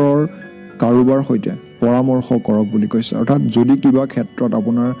ওচৰৰ কাৰোবাৰ সৈতে পৰামৰ্শ কৰক বুলি কৈছে। অৰ্থাৎ যদি কিবা ক্ষেত্ৰত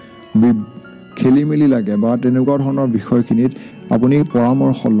আপোনাৰ খেলি মেলি লাগে বা তেনেকুৱা ধৰণৰ বিষয়খিনিত আপুনি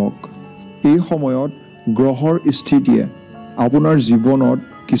পৰামৰ্শ লওক। এই সময়ত গ্ৰহৰ স্থিতিয়ে আপোনাৰ জীৱনত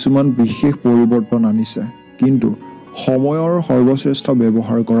কিছুমান বিশেষ পৰিৱৰ্তন আনিছে, কিন্তু সময়ৰ সৰ্বশ্ৰেষ্ঠ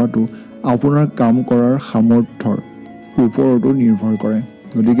ব্যৱহাৰ কৰাটো আপোনাৰ কাম কৰাৰ সামৰ্থ্যৰ ওপৰতো নিৰ্ভৰ কৰে।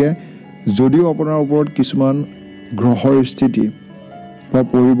 গতিকে যদিও আপোনাৰ ওপৰত কিছুমান গ্ৰহৰ স্থিতি বা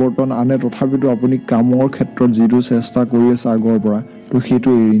পৰিৱৰ্তন আনে, তথাপিতো আপুনি কামৰ ক্ষেত্ৰত যিটো চেষ্টা কৰি আছে আগৰ পৰা, তো সেইটো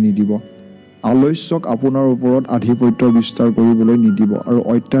এৰি নিদিব। আলস্যক আপোনাৰ ওপৰত আধিপত্য বিস্তাৰ কৰিবলৈ নিদিব আৰু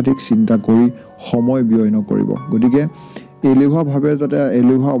অত্যাধিক চিন্তা কৰি সময় ব্যয় নকৰিব। গতিকে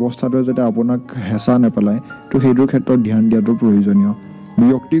এলেহুৱা অৱস্থাটোৱে যাতে আপোনাক হেঁচা নেপেলায়, তো সেইটোৰ ক্ষেত্ৰত ধ্যান দিয়াটো প্ৰয়োজনীয়।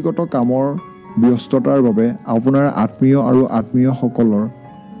 ব্যক্তিগত কামৰ ব্যস্ততাৰ বাবে আপোনাৰ আত্মীয় আৰু আত্মীয়সকলৰ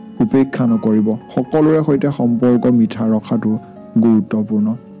উপেক্ষা নকৰিব। সকলোৰে সৈতে সম্পৰ্ক মিঠা ৰখাটো গুৰুত্বপূৰ্ণ।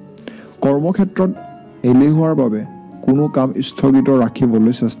 কৰ্মক্ষেত্ৰত এলেহুৱাৰ বাবে কোনো কাম স্থগিত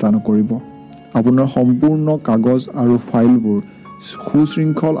ৰাখিবলৈ চেষ্টা নকৰিব। আপোনাৰ সম্পূৰ্ণ কাগজ আৰু ফাইলবোৰ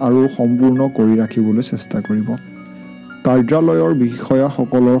সুশৃংখল আৰু সম্পূৰ্ণ কৰি ৰাখিবলৈ চেষ্টা কৰিব। কাৰ্যালয়ৰ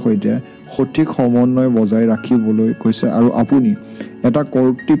বিষয়াসকলৰ সৈতে সঠিক সমন্বয় বজাই ৰাখিবলৈ কৈছে আৰু আপুনি এটা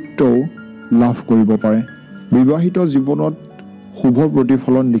কৰ্তৃত্বও লাভ কৰিব পাৰে। বিবাহিত জীৱনত শুভ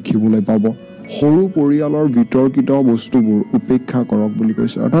প্ৰতিফলন দেখিবলৈ পাব। সৰু পৰিয়ালৰ বিতৰ্কিত বস্তুবোৰ উপেক্ষা কৰক বুলি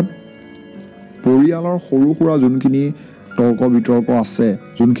কৈছে। অৰ্থাৎ পৰিয়ালৰ সৰু সুৰা যোনখিনি তৰ্ক বিতৰ্ক আছে,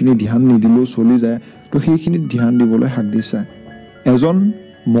 যোনখিনি ধ্যান নিদিলেও চলি যায়, তো সেইখিনিত ধ্যান দিবলৈ হাক দিছে। এজন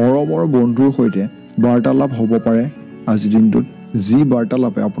মৰমৰ বন্ধুৰ সৈতে বাৰ্তালাপ হ'ব পাৰে আজিৰ দিনটোত, যি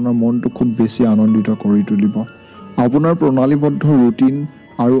বাৰ্তালাপে আপোনাৰ মনটো খুব বেছি আনন্দিত কৰি তুলিব। আপোনাৰ প্ৰণালীবদ্ধ ৰুটিন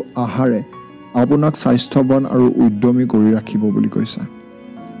আৰু আহাৰে আপোনাক স্বাস্থ্যৱান আৰু উদ্যমী কৰি ৰাখিব বুলি কৈছে।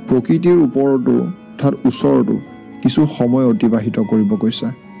 প্ৰকৃতিৰ ওপৰতো অৰ্থাৎ ওচৰতো কিছু সময় অতিবাহিত কৰিব কৈছে।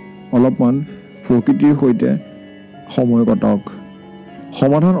 অলপমান প্ৰকৃতিৰ সৈতে সময় কটাওক।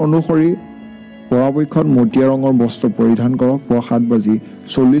 সমাধান অনুসৰি পৰাপক্ষত মটীয়া ৰঙৰ বস্ত্ৰ পৰিধান কৰক। পুৱা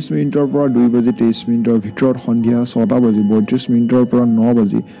 40 মিনিটৰ পৰা 2:23 ভিতৰত, সন্ধিয়া 6:32 পৰা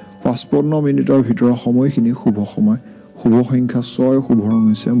 9:55 মিনিটৰ ভিতৰত সময়খিনি শুভ সময়। শুভ সংখ্যা 6, শুভ ৰং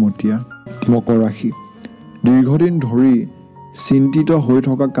হৈছে মটীয়া। মকৰ ৰাশি, দীৰ্ঘদিন ধৰি চিন্তিত হৈ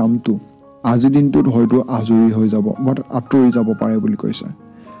থকা কামটো আজিৰ দিনটোত হয়তো আজৰি হৈ যাব বা আঁতৰি যাব পাৰে বুলি কৈছে।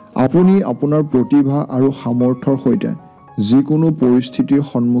 আপুনি আপোনাৰ প্ৰতিভা আৰু সামৰ্থ্যৰ সৈতে যিকোনো পৰিস্থিতিৰ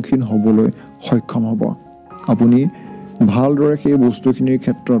সন্মুখীন হ'বলৈ সক্ষম হ'ব। আপুনি ভালদৰে সেই বস্তুখিনিৰ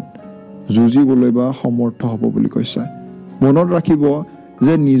ক্ষেত্ৰত যুঁজিবলৈ বা সমৰ্থ হ'ব বুলি কৈছে। মনত ৰাখিব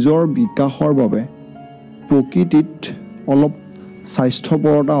যে নিজৰ বিকাশৰ বাবে প্ৰকৃতিত অলপ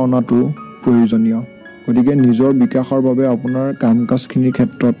স্বাস্থ্যপৰতা অনাটো প্ৰয়োজনীয়। গতিকে নিজৰ বিকাশৰ বাবে আপোনাৰ কাম কাজখিনিৰ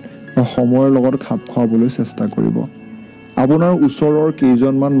ক্ষেত্ৰত বা সময়ৰ লগত খাপ খুৱাবলৈ চেষ্টা কৰিব। আপোনাৰ ওচৰৰ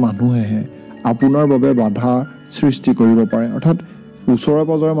কেইজনমান মানুহেহে আপোনাৰ বাবে বাধা সৃষ্টি কৰিব পাৰে, অৰ্থাৎ ওচৰে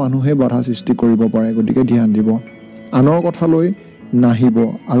পাজৰে মানুহে বাধা সৃষ্টি কৰিব পাৰে। গতিকে ধ্যান দিব, আনৰ কথালৈ নাহিব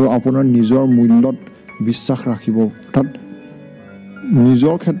আৰু আপোনাৰ নিজৰ মূল্যত বিশ্বাস ৰাখিব, অৰ্থাৎ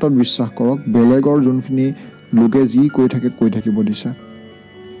নিজৰ ক্ষেত্ৰত বিশ্বাস কৰক। বেলেগৰ যোনখিনি লোকে যি কৈ থাকিব দিছে।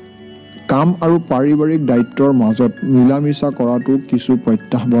 কাম আৰু পাৰিবাৰিক দায়িত্বৰ মাজত মিলা-মিছা কৰাটো কিছু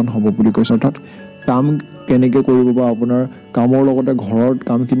প্ৰত্যাহ্বান হ'ব বুলি কৈছে। অৰ্থাৎ কাম কেনেকৈ কৰিব বা আপোনাৰ কামৰ লগতে ঘৰৰ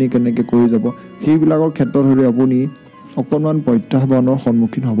কামখিনি কেনেকৈ কৰি যাব, সেইবিলাকৰ ক্ষেত্ৰত হয়তো আপুনি অকণমান প্ৰত্যাহ্বানৰ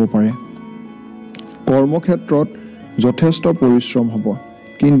সন্মুখীন হ'ব পাৰে। কৰ্মক্ষেত্ৰত যথেষ্ট পৰিশ্ৰম হ'ব,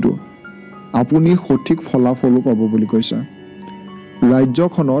 কিন্তু আপুনি সঠিক ফলাফলো পাব বুলি কৈছে।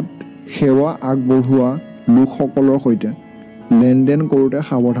 ৰাজ্যখনত সেৱা আগবঢ়োৱা লোকসকলৰ সৈতে লেনদেন কৰোঁতে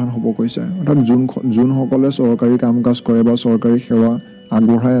সাৱধান হ'ব কৈছে। অৰ্থাৎ যোনসকলে চৰকাৰী কাম কাজ কৰে বা চৰকাৰী সেৱা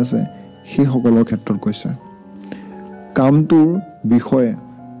আগবঢ়াই আছে সেইসকলৰ ক্ষেত্ৰত কৈছে। কামটোৰ বিষয়ে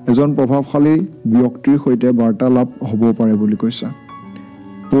এজন প্ৰভাৱশালী ব্যক্তিৰ সৈতে বাৰ্তালাপ হ'ব পাৰে বুলি কৈছে।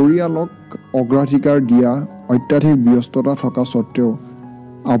 পৰিয়ালক অগ্ৰাধিকাৰ দিয়া অত্যাধিক ব্যস্ততা থকা স্বত্বেও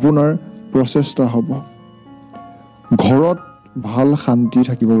আপোনাৰ প্ৰচেষ্টা হ'ব। ঘৰত ভাল শান্তি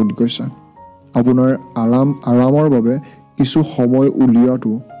থাকিব বুলি কৈছে। আপোনাৰ আৰামৰ বাবে কিছু সময়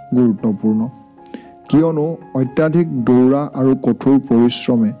উলিওৱাটো গুৰুত্বপূৰ্ণ, কিয়নো অত্যাধিক দৌৰা আৰু কঠোৰ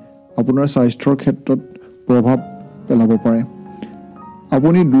পৰিশ্ৰমে আপোনাৰ স্বাস্থ্যৰ ক্ষেত্ৰত প্ৰভাৱ পেলাব পাৰে।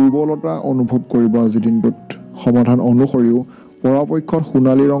 আপুনি দুৰ্বলতা অনুভৱ কৰিব আজিৰ দিনটোত। সমাধান অনুসৰিও পৰাপক্ষত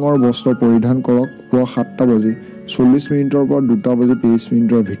সোণালী ৰঙৰ বস্ত্ৰ পৰিধান কৰক। পুৱা 7:40 পৰা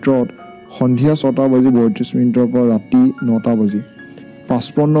 2:23 ভিতৰত, সন্ধিয়া 6:32 পৰা ৰাতি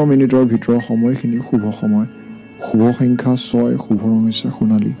 9:55 ভিতৰত সময়খিনি শুভ সময়। শুভ সংখ্যা 6, শুভ ৰং হৈছে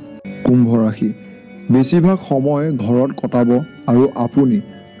সোণালী। কুম্ভ ৰাশি, বেছিভাগ সময় ঘৰত কটাব আৰু আপুনি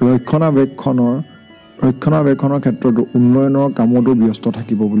ৰক্ষণাবেক্ষণৰ ক্ষেত্ৰতো উন্নয়নৰ কামতো ব্যস্ত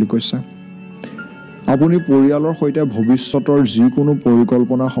থাকিব বুলি কৈছে। আপুনি পৰিয়ালৰ সৈতে ভৱিষ্যতৰ যিকোনো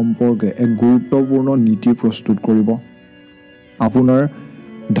পৰিকল্পনা সম্পৰ্কে এক গুৰুত্বপূৰ্ণ নীতি প্ৰস্তুত কৰিব। আপোনাৰ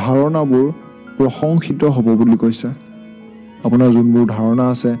ধাৰণাবোৰ প্ৰশংসিত হ'ব বুলি কৈছে। আপোনাৰ যোনবোৰ ধাৰণা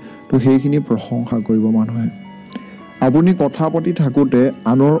আছে তো সেইখিনি প্ৰশংসা কৰিব মানুহে। আপুনি কথা পাতি থাকোঁতে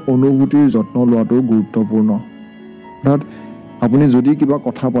আনৰ অনুভূতিৰ যত্ন লোৱাটো গুৰুত্বপূৰ্ণ। অৰ্থাৎ আপুনি যদি কিবা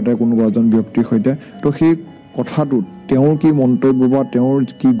কথা পাতে কোনোবা এজন ব্যক্তিৰ সৈতে, তো সেই কথাটোত তেওঁৰ কি মন্তব্য বা তেওঁৰ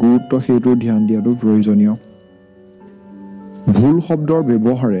কি গুৰুত্ব সেইটো ধ্যান দিয়াটো প্ৰয়োজনীয়। ভুল শব্দৰ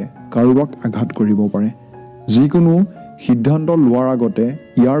ব্যৱহাৰে কাৰোবাক আঘাত কৰিব পাৰে। যিকোনো সিদ্ধান্ত লোৱাৰ আগতে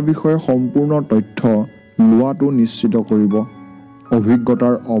ইয়াৰ বিষয়ে সম্পূৰ্ণ তথ্য লোৱাটো নিশ্চিত কৰিব।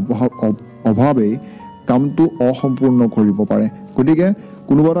 অভিজ্ঞতাৰ অভাৱেই কামটো অসম্পূৰ্ণ কৰিব পাৰে। গতিকে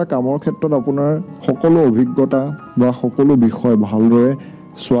কোনোবা এটা কামৰ ক্ষেত্ৰত আপোনাৰ সকলো অভিজ্ঞতা বা সকলো বিষয় ভালদৰে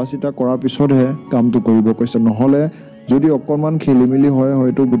চোৱা চিতা কৰাৰ পিছতহে কামটো কৰিব কৈছে। নহ'লে যদি অকণমান খেলিমেলি হয়,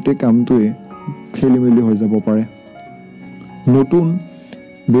 হয়তো গোটেই কামটোৱে খেলিমেলি হৈ যাব পাৰে। নতুন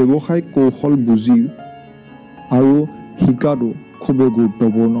ব্যৱসায়িক কৌশল বুজি আৰু শিকাটো খুবেই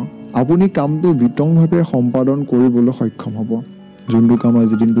গুৰুত্বপূৰ্ণ। আপুনি কামটো বিতংভাৱে সম্পাদন কৰিবলৈ সক্ষম হ'ব। যোনটো কাম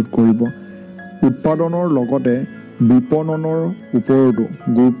আজিৰ দিনটোত কৰিব, উৎপাদনৰ লগতে বিপণনৰ ওপৰতো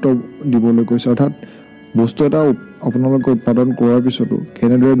গুৰুত্ব দিবলৈ কৈছে। অৰ্থাৎ বস্তু এটা আপোনালোকে উৎপাদন কৰাৰ পিছতো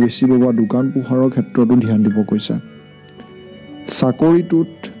কেনেদৰে বেচিব বা দোকান পোহাৰৰ ক্ষেত্ৰতো ধ্যান দিব কৈছে।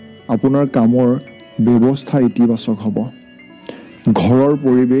 চাকৰিটোত আপোনাৰ কামৰ ব্যৱস্থা ইতিবাচক হ'ব। ঘৰৰ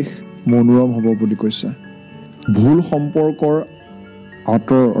পৰিৱেশ মনোৰম হ'ব বুলি কৈছে। ভুল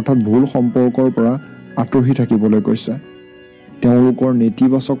সম্পৰ্কৰ পৰা আঁতৰি থাকিবলৈ কৈছে। তেওঁলোকৰ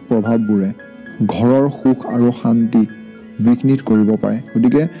নেতিবাচক প্ৰভাৱবোৰে ঘৰৰ সুখ আৰু শান্তি বিঘ্নিত কৰিব পাৰে।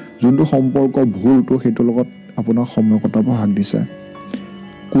 গতিকে যোনটো সম্পৰ্ক ভুলটো সেইটোৰ লগত আপোনাক সময় কটাব হাক দিছে।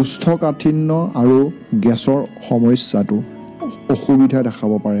 কোষ্ঠকাঠিন্য আৰু গেছৰ সমস্যাটো অসুবিধা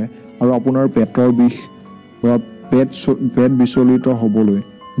দেখাব পাৰে আৰু আপোনাৰ পেটৰ বিষ বা পেট বিচলিত হ'বলৈ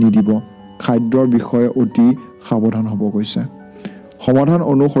নিদিব। খাদ্যৰ বিষয়ে অতি সাৱধান হ'ব কৈছে। সমাধান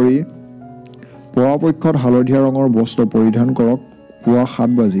অনুসৰি পৰাপক্ষত হালধীয়া ৰঙৰ বস্ত্ৰ পৰিধান কৰক। পুৱা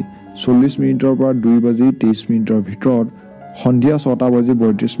 7:40 পৰা 2:23 ভিতৰত, সন্ধিয়া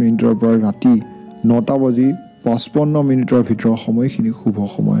 6:32 পৰা ৰাতি 9:55 ভিতৰত সময়খিনি শুভ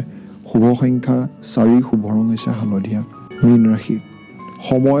সময়। শুভ সংখ্যা 4, শুভ ৰং হৈছে হালধীয়া। মীন ৰাশি,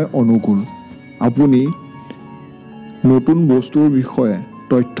 সময় অনুকূল। আপুনি নতুন বস্তুৰ বিষয়ে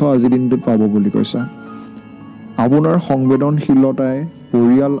তথ্য আজিৰ দিনটোত পাব বুলি কৈছে। আপোনাৰ সংবেদনশীলতাই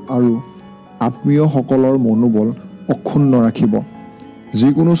পৰিয়াল আৰু আত্মীয়সকলৰ মনোবল অক্ষুণ্ণ ৰাখিব।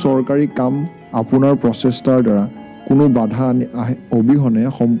 যিকোনো চৰকাৰী কাম আপোনাৰ প্ৰচেষ্টাৰ দ্বাৰা কোনো বাধা অবিহনে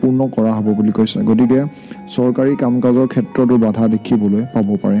সম্পূৰ্ণ কৰা হ'ব বুলি কৈছে। গতিকে চৰকাৰী কাম কাজৰ ক্ষেত্ৰতো বাধা দেখিবলৈ পাব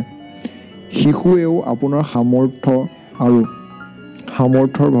পাৰে। শিশুৱেও আপোনাৰ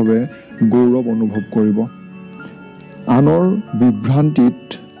সামৰ্থ্যৰ বাবে গৌৰৱ অনুভৱ কৰিব। আনৰ বিভ্ৰান্তিত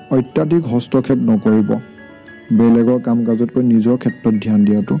অত্যাধিক হস্তক্ষেপ নকৰিব। বেলেগৰ কাম কাজতকৈ নিজৰ ক্ষেত্ৰত ধ্যান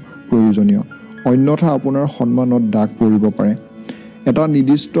দিয়াটো প্ৰয়োজনীয়, অন্যথা আপোনাৰ সন্মানত দাগ পৰিব পাৰে। এটা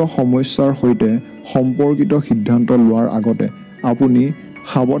নিৰ্দিষ্ট সমস্যাৰ সৈতে সম্পৰ্কিত সিদ্ধান্ত লোৱাৰ আগতে আপুনি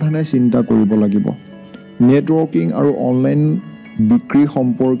সাৱধানে চিন্তা কৰিব লাগিব। নেটৱৰ্কিং আৰু অনলাইন বিক্ৰী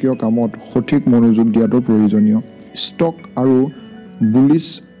সম্পৰ্কীয় কামত সঠিক মনোযোগ দিয়াটো প্ৰয়োজনীয়। ষ্টক আৰু বুলিছ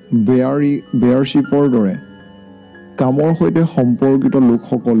বেয়াৰশ্বিপৰ দৰে কামৰ সৈতে সম্পৰ্কিত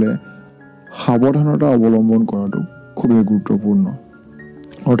লোকসকলে সাৱধানতা অৱলম্বন কৰাটো খুবেই গুৰুত্বপূৰ্ণ।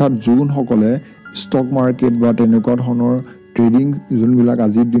 অৰ্থাৎ যোনসকলে ষ্টক মাৰ্কেট বা তেনেকুৱা ধৰণৰ ট্ৰেডিং যোনবিলাক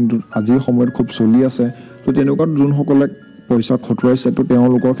আজিৰ সময়ত খুব চলি আছে, তো তেনেকুৱাত যোনসকলে পইচা খটুৱাইছে, তো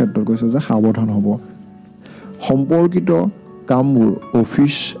তেওঁলোকৰ ক্ষেত্ৰত কৈছে যে সাৱধান হ'ব। সম্পৰ্কিত কামবোৰ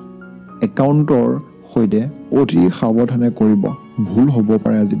অফিচ একাউণ্টৰ সৈতে অতি সাৱধানে কৰিব, ভুল হ'ব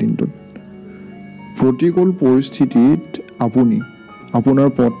পাৰে আজিৰ দিনটোত। প্ৰতিকূল পৰিস্থিতিত আপুনি আপোনাৰ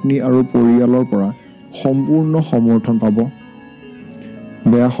পত্নী আৰু পৰিয়ালৰ পৰা সম্পূৰ্ণ সমৰ্থন পাব।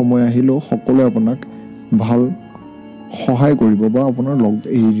 বেয়া সময় আহিলেও সকলোৱে আপোনাক ভাল সহায় কৰিব বা আপোনাৰ লগ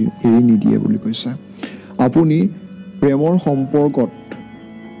এৰি নিদিয়ে বুলি কৈছে। আপুনি প্ৰেমৰ সম্পৰ্কত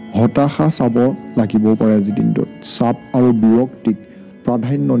হতাশা চাব লাগিবও পাৰে আজিৰ দিনটোত। চাপ আৰু বিৰক্তিক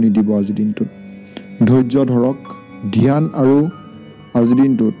প্ৰাধান্য নিদিব আজিৰ দিনটোত। ধৈৰ্য ধৰক। ধ্যান আৰু আজিৰ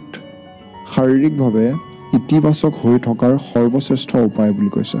দিনটোত শাৰীৰিকভাৱে ইতিবাচক হৈ থকাৰ সৰ্বশ্ৰেষ্ঠ উপায়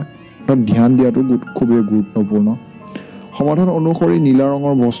বুলি কৈছে। তাত ধ্যান দিয়াটো খুবেই গুৰুত্বপূৰ্ণ। সমাধান অনুসৰি নীলা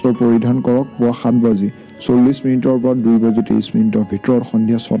ৰঙৰ বস্ত্ৰ পৰিধান কৰক। পুৱা 7:40 পৰা 2:23 ভিতৰত,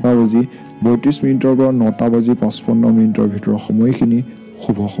 সন্ধিয়া 6:32 পৰা 9:55 ভিতৰত সময়খিনি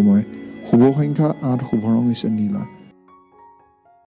শুভ সময়। শুভ সংখ্যা 8, শুভ ৰং হৈছে নীলা।